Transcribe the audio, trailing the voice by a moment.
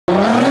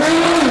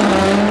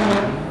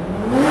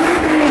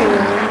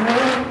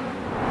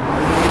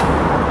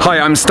Hi,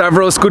 I'm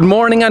Stavros. Good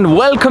morning and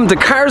welcome to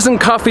Cars and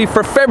Coffee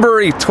for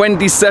February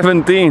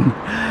 2017.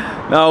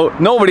 Now,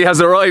 nobody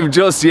has arrived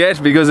just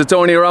yet because it's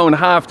only around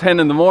 10:30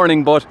 in the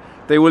morning, but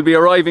they will be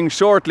arriving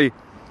shortly.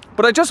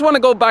 But I just want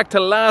to go back to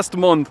last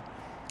month.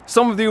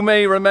 Some of you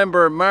may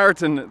remember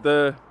Martin,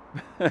 the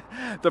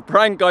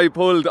prank I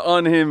pulled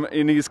on him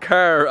in his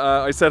car.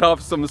 I set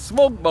off some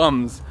smoke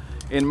bombs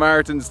in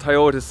Martin's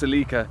Toyota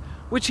Celica,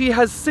 which he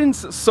has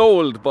since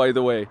sold, by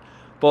the way.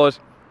 But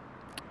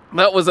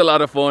that was a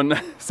lot of fun,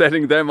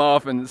 setting them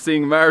off and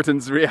seeing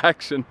Martin's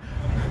reaction.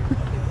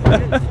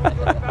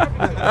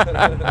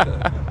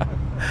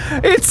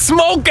 It's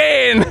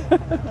smoking!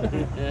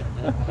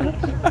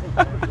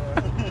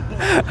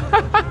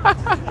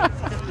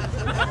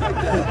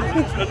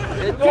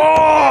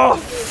 Oh,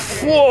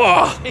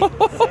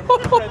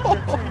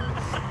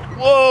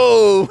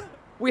 whoa!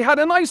 We had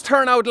a nice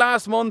turnout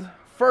last month,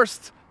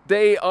 first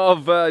day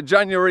of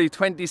January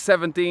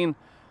 2017.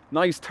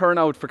 Nice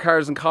turnout for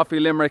Cars and Coffee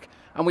Limerick,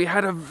 and we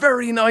had a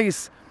very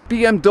nice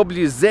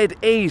BMW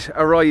Z8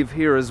 arrive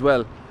here as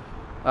well.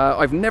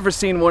 I've never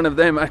seen one of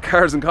them at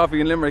Cars and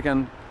Coffee in Limerick,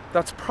 and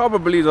that's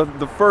probably the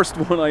first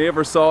one I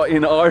ever saw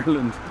in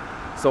Ireland.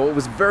 So it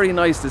was very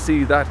nice to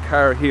see that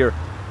car here.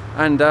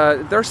 And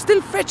they're still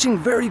fetching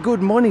very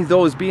good money,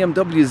 those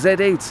BMW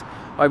Z8s.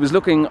 I was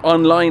looking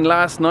online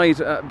last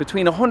night,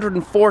 between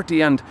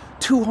 140 and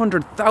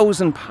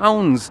 200,000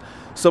 pounds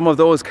some of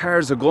those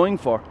cars are going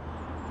for.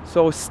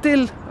 So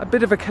still a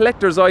bit of a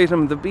collector's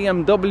item, the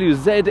BMW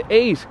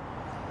Z8.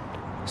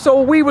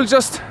 So we will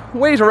just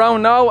wait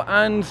around now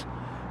and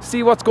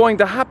see what's going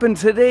to happen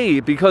today,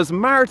 because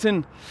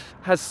Martin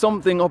has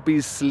something up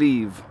his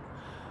sleeve.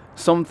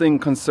 Something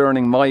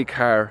concerning my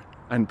car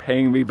and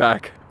paying me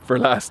back for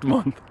last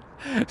month.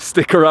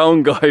 Stick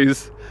around,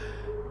 guys.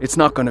 It's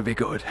not going to be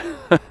good.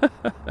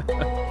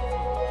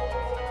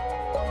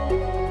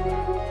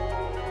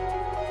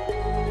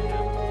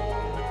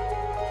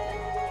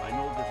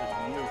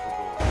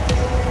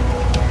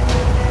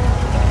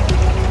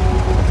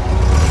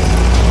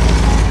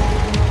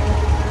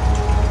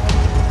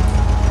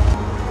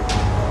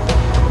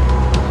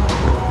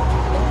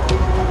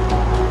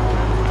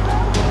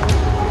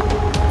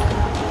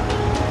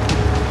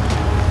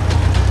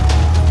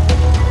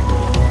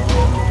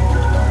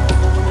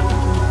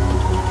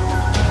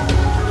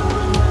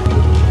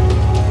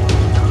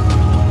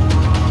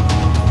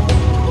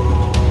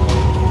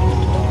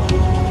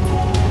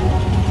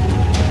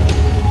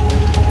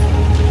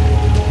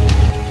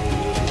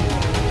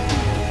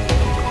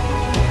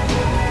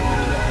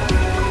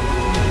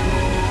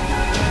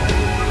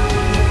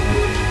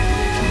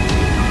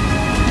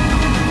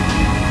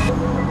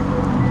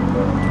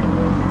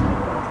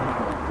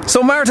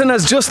 So Martin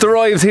has just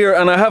arrived here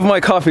and I have my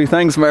coffee.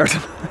 Thanks,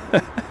 Martin.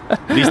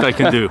 Least I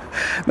can do.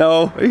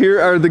 Now, here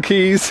are the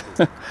keys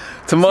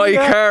to my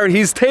car.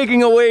 He's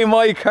taking away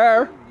my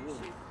car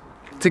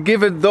to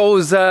give it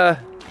those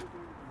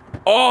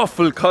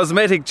awful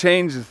cosmetic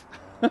changes.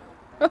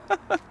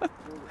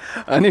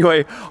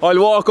 Anyway, I'll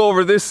walk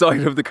over this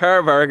side of the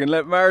car park and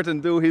let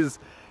Martin do his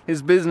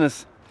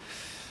business.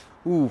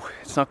 Ooh,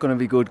 it's not going to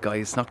be good,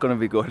 guys. It's not going to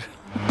be good.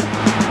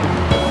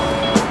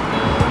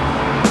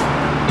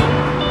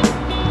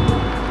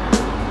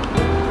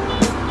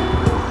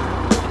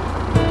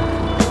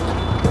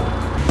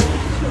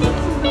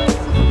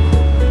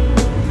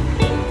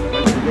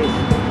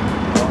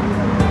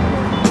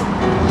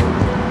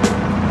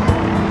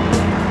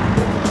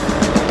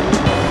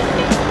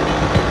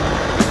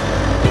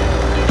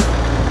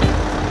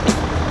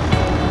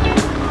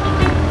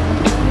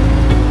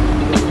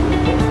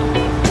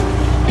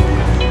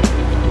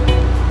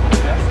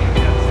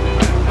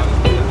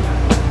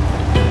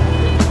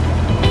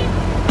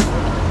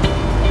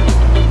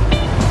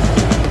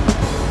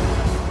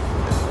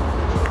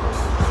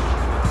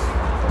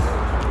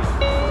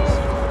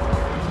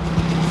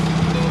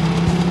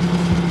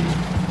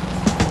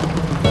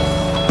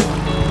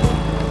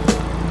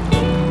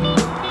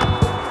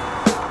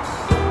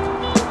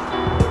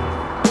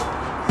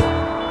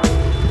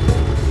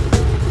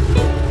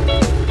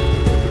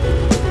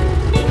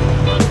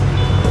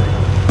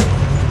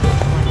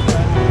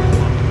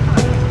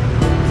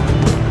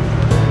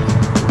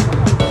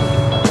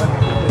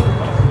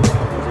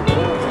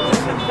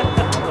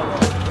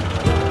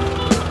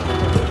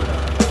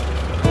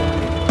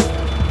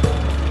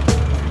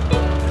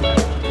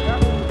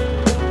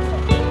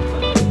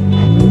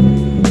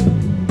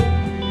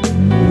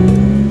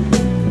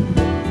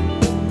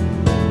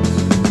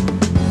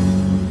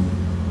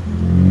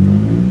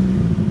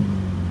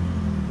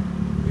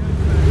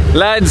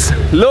 Lads,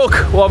 look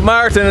what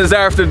Martin is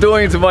after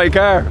doing to my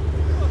car.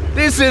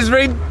 This is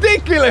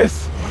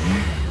ridiculous!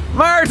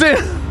 Martin!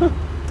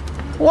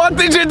 What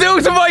did you do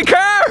to my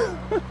car?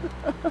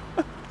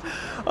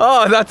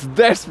 Oh, that's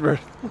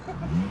desperate.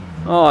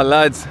 Oh,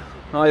 lads,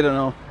 I don't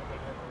know.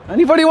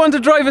 Anybody want to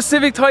drive a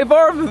Civic Type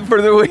R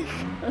for the week?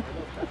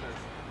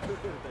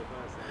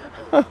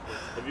 Have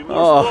you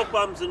more smoke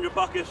bombs in your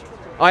pocket?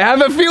 I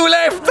have a few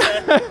left!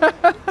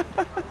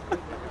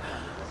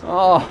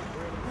 Oh,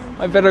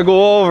 I better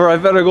go over.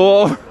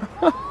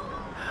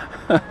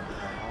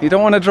 You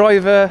don't want to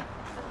drive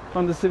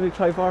on the Civic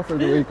Tri-4 for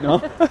the week, no?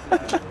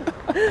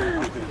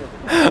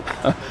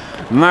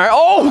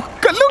 Oh,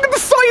 God, look at the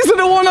size of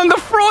the one on the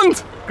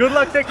front. Good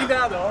luck taking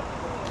that though.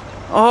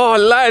 Oh,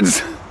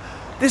 lads,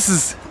 this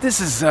is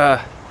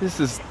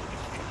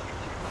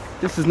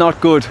not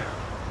good.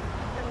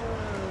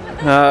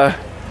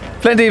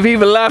 Plenty of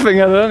people laughing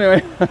at it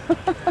anyway.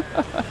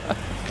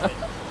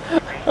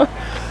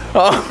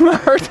 Oh,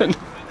 Martin,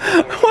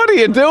 what are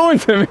you doing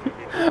to me?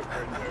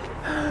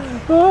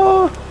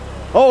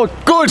 Oh,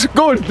 good.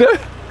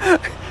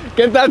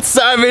 Get that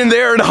Sav in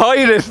there and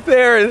hide it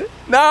there.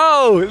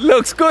 No, it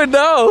looks good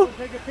now.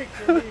 Take a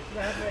picture of me so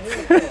I have my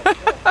hair.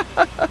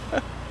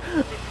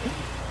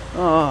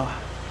 Oh,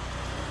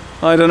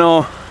 I don't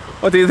know.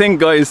 What do you think,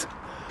 guys?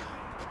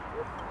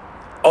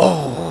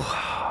 Oh,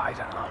 I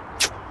don't know.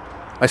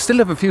 I still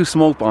have a few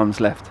smoke bombs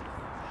left.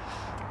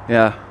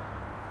 Yeah.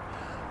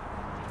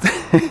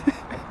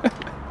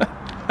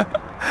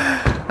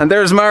 And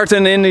there's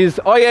Martin in his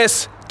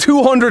IS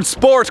 200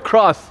 Sport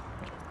Cross.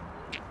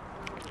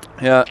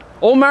 Yeah.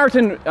 Oh,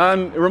 Martin,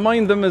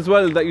 remind them as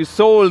well that you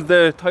sold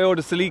the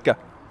Toyota Celica.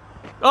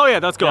 Oh yeah,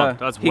 that's gone. Yeah.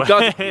 That's he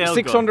got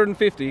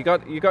 650. You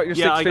got your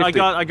 650.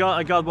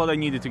 I got what I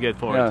needed to get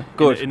for it.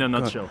 Good. In a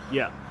nutshell.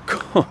 Yeah.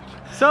 Good.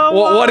 So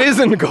what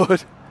isn't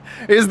good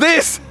is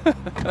this.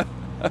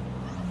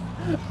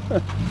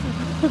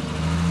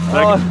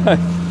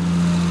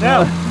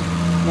 Now,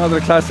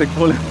 another classic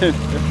bullet.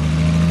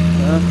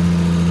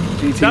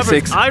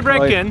 GT6. I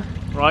reckon.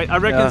 Right, I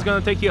reckon it's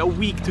gonna take you a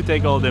week to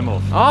take all them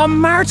off. Oh,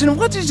 Martin,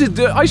 what did you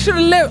do? I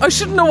shouldn't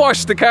have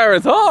washed the car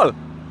at all.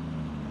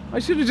 I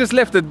should have just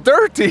left it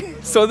dirty,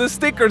 so the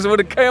stickers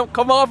would have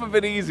come off a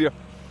bit easier.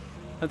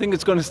 I think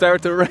it's going to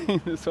start to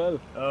rain as well.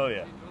 Oh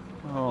yeah.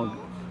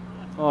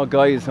 Oh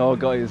guys. On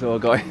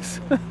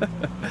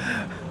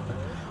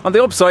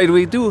the upside,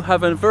 we do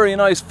have a very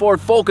nice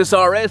Ford Focus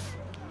RS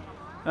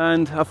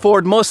and a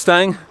Ford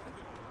Mustang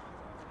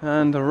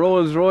and a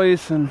Rolls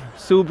Royce and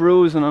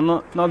Subarus and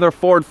another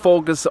Ford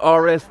Focus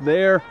RS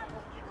there.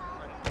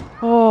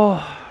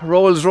 Oh,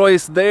 Rolls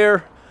Royce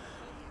there,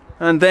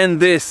 and then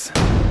this.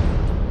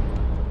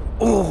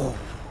 Oh.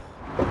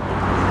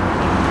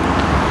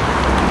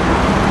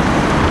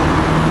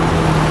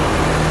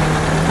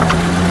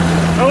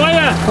 How are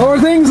ya? How are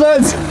things,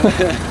 lads?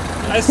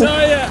 I saw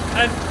you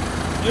on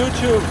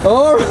YouTube.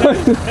 All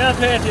right. I'll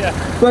pay it to you.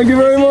 Thank you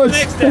very much.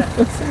 Next day.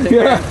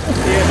 Yeah.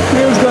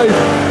 Cheers, guys.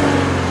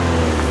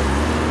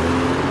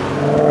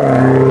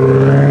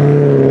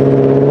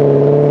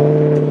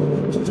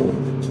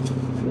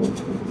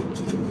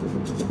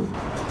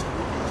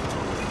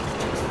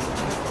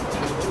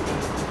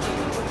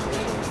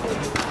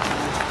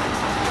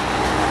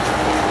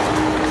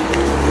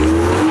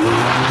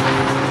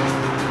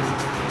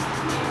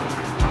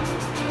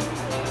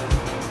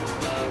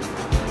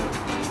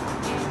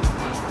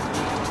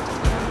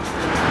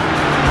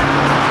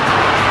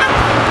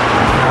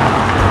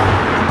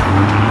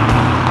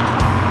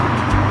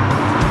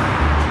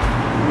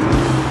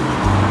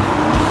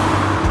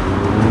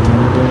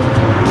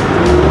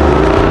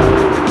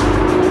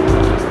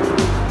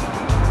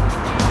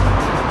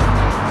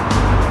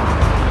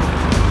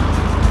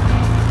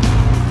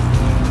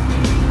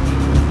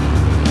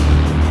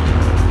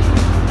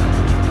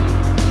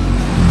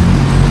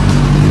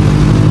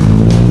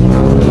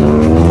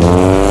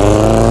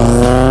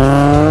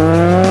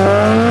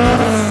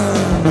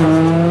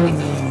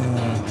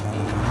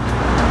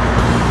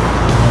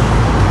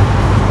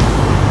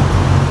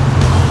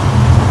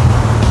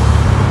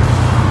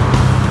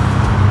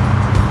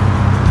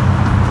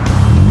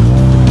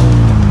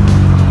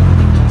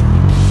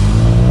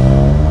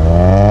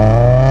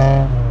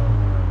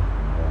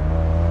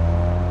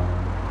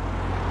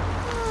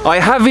 I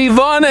have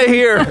Ivana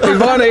here.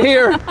 Ivana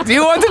here. Do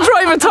you want to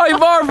drive a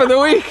Type R for the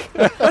week?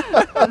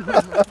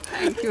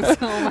 Thank you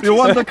so much. You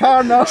want the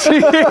car now?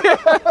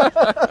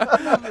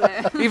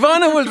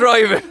 Ivana will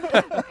drive it.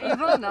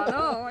 Ivana,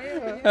 no.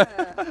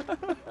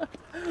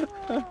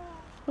 Yeah.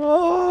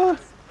 Oh,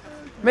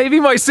 maybe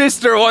my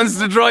sister wants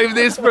to drive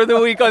this for the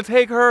week. I'll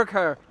take her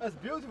car. That's a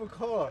beautiful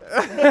car.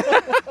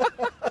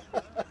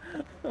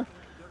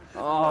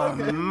 Oh,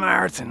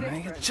 Martin,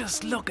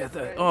 just look at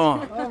that.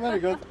 Oh, Oh, very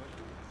good.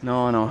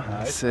 no.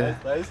 Nice.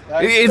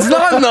 It's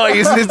not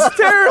nice. It's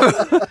terrible.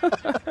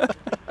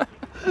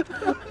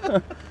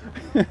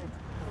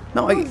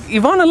 No,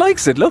 Ivana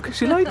likes it. Look,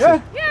 she likes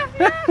it.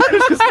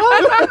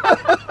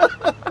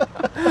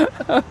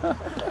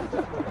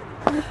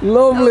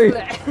 Lovely.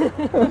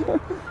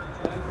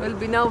 Will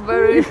be now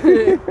very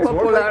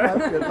popular.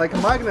 Like a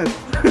magnet.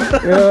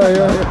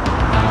 Yeah.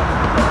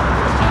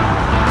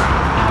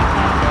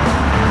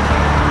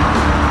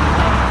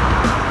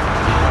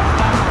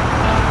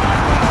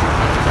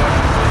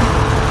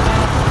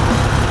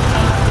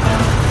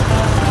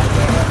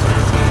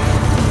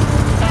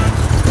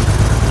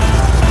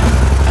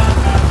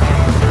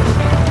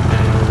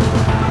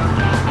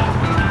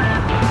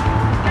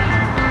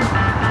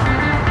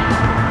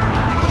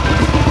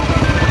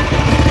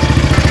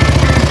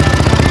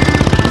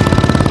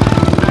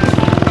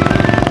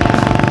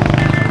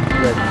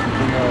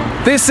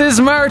 This is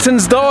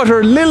Martin's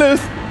daughter,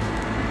 Lilith.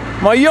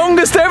 My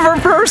youngest ever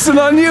person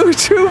on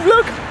YouTube,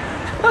 look.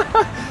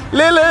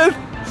 Lilith,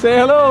 say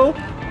hello.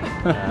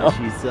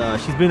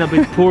 She's been a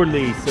bit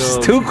poorly, so she's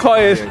too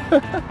quiet.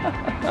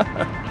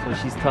 So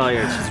she's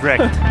tired, she's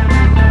wrecked.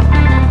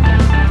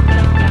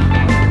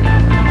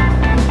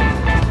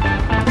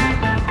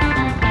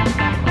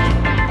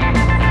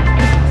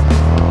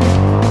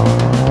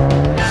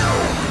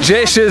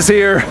 Jesh is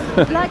here.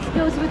 Black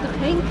goes with the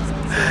pink.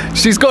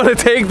 She's gonna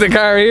take the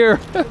car here.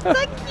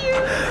 Thank you.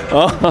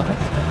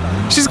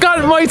 Oh. She's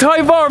got my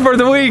Type R for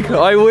the week,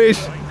 I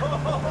wish. Am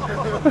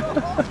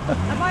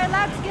I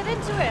allowed to get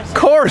into it? Of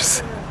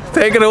course.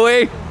 Take it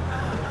away.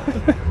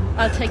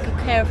 I'll take good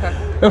care of her.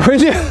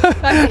 Will you?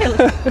 I will.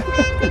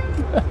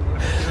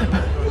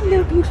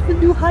 Hello, beautiful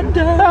new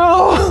Honda.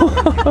 Oh.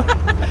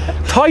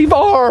 Type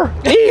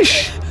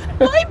R-ish.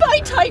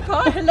 Bye-bye, Type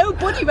R. Hello,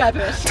 Bunny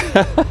Rabbit.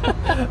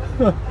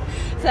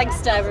 Thanks,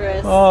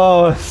 Stavros.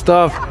 Oh,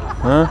 stop.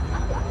 Huh?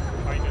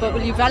 But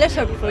will you valet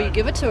her before you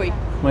give it to her?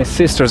 My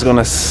sister's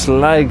gonna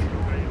slag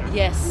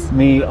Yes.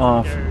 me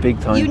off big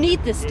time. You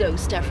need this though,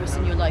 Stavros,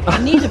 in your life.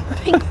 You need a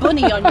pink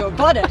bunny on your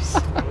bonnet.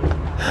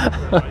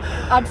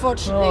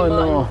 Unfortunately,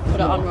 mine put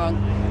it on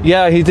wrong.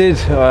 Yeah, he did.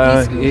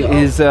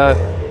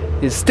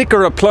 His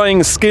sticker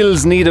applying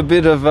skills need a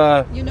bit of.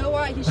 You know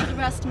what? He should have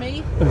asked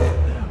me.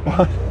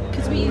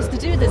 Because we used to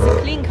do this in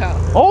Clean Car.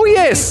 Oh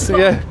yes,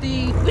 yeah.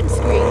 The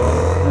windscreen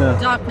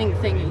darkening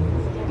thingy.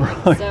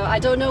 Right. So I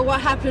don't know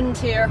what happened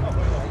here.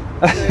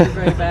 Very,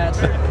 very bad.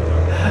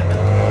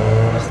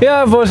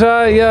 Yeah, but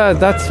yeah,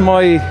 that's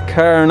my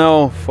car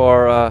now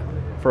for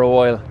a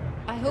while.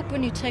 I hope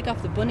when you take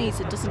off the bunnies,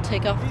 it doesn't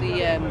take off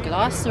the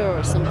glass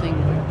or something.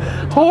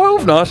 Oh, I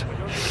hope not.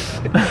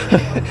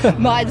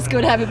 Mine's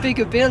going to have a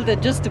bigger bill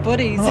than just the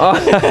bunnies.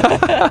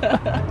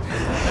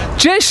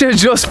 Jesha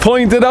just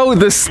pointed out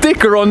the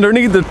sticker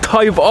underneath the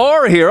Type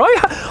R here.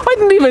 I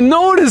didn't even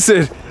notice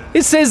it.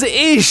 It says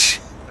ish.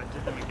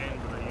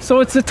 So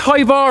it's a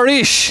Type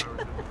R-ish.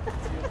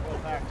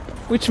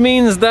 Which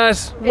means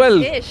that,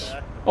 well, Ish.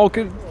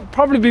 okay,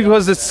 probably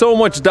because it's so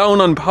much down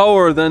on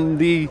power than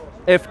the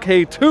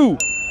FK2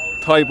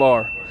 Type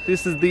R.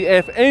 This is the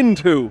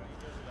FN2.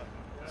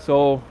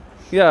 So,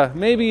 yeah,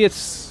 maybe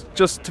it's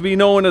just to be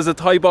known as a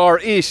Type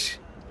R-ish.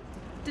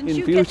 Didn't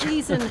you get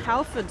these in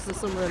Halfords or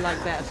somewhere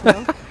like that,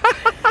 no?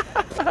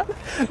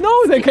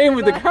 No, they came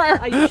with the car.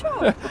 Are you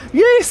sure?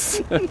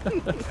 Yes!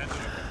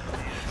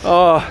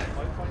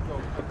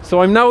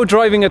 So I'm now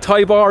driving a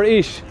Type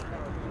R-ish.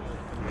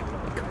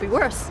 Could be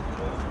worse.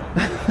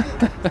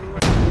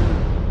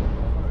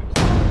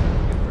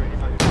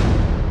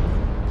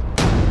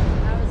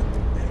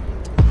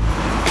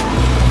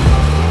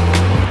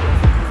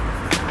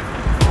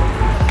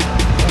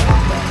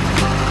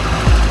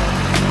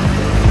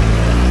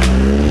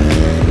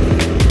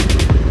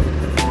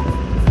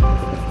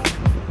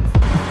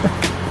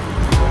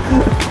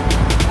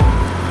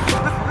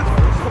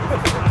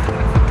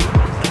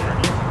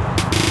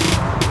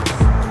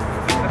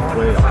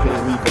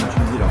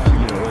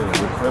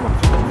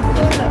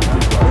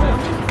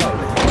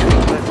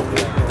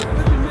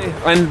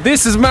 And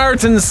this is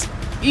Martin's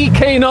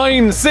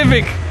EK9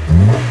 Civic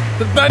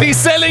that he's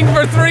selling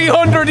for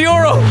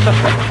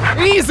 €300.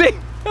 Easy.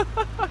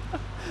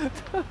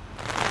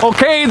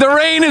 Okay, the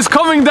rain is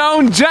coming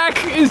down.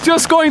 Jack is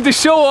just going to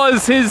show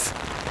us his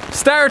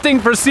starting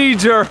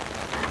procedure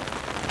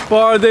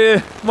for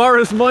the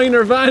Morris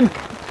Minor van.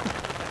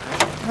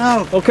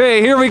 No. Okay,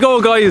 here we go,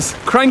 guys.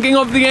 Cranking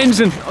up the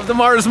engine of the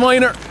Morris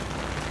Minor.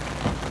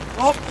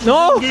 Oh,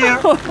 No! gear.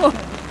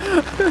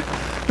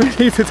 We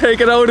need to take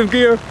it out of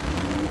gear.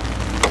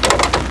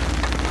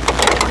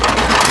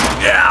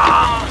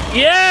 Yeah!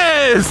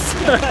 Yes!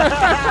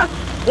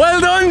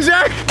 Well done,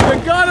 Jack! We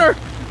got her!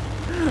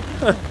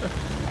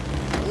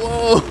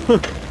 Whoa!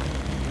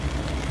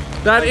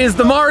 That is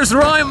the Morris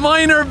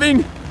Minor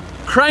being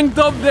cranked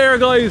up there,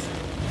 guys.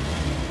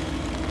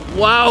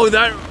 Wow,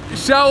 that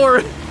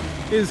shower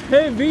is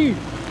heavy.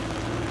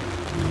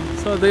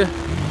 So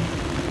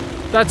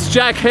that's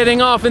Jack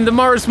heading off in the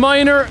Morris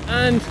Minor,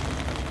 and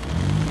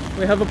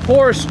we have a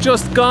Porsche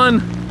just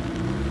gone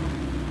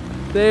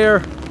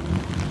there,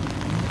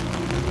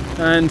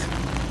 and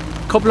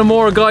a couple of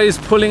more guys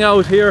pulling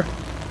out here.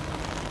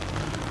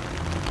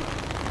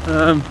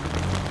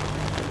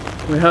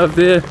 We have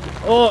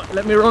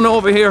let me run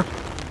over here,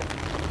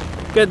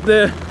 get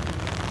the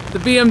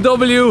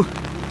BMW.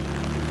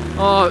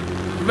 Oh,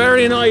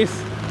 very nice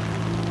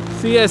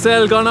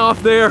CSL gone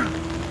off there,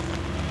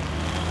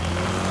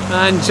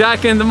 and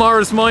Jack in the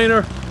Morris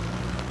Minor.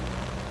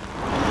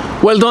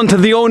 Well done to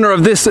the owner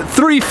of this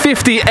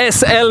 350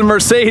 SL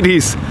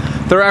Mercedes.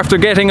 They're after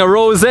getting a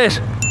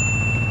rosette.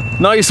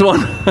 Nice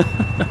one.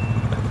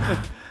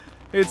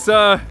 It's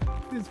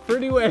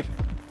pretty wet.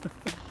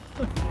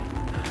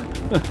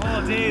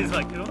 Oh, days,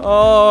 like, you know.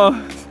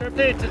 Oh, Fair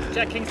play to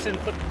Jack Kingston,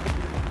 put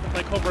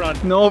my cover on.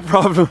 no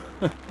problem.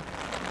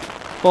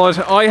 But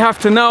I have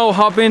to now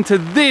hop into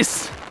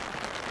this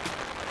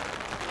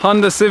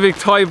Honda Civic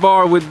Type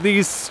R with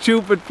these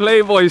stupid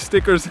Playboy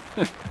stickers.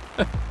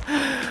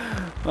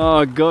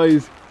 Oh,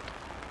 guys.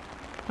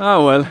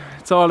 Oh, well,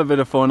 it's all a bit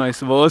of fun, I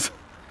suppose.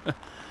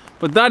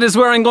 But that is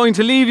where I'm going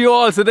to leave you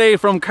all today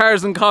from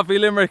Cars and Coffee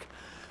Limerick.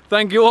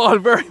 Thank you all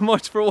very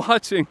much for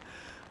watching,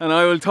 and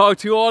I will talk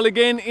to you all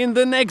again in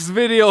the next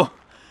video.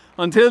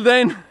 Until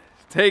then,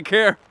 take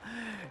care.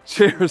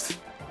 Cheers.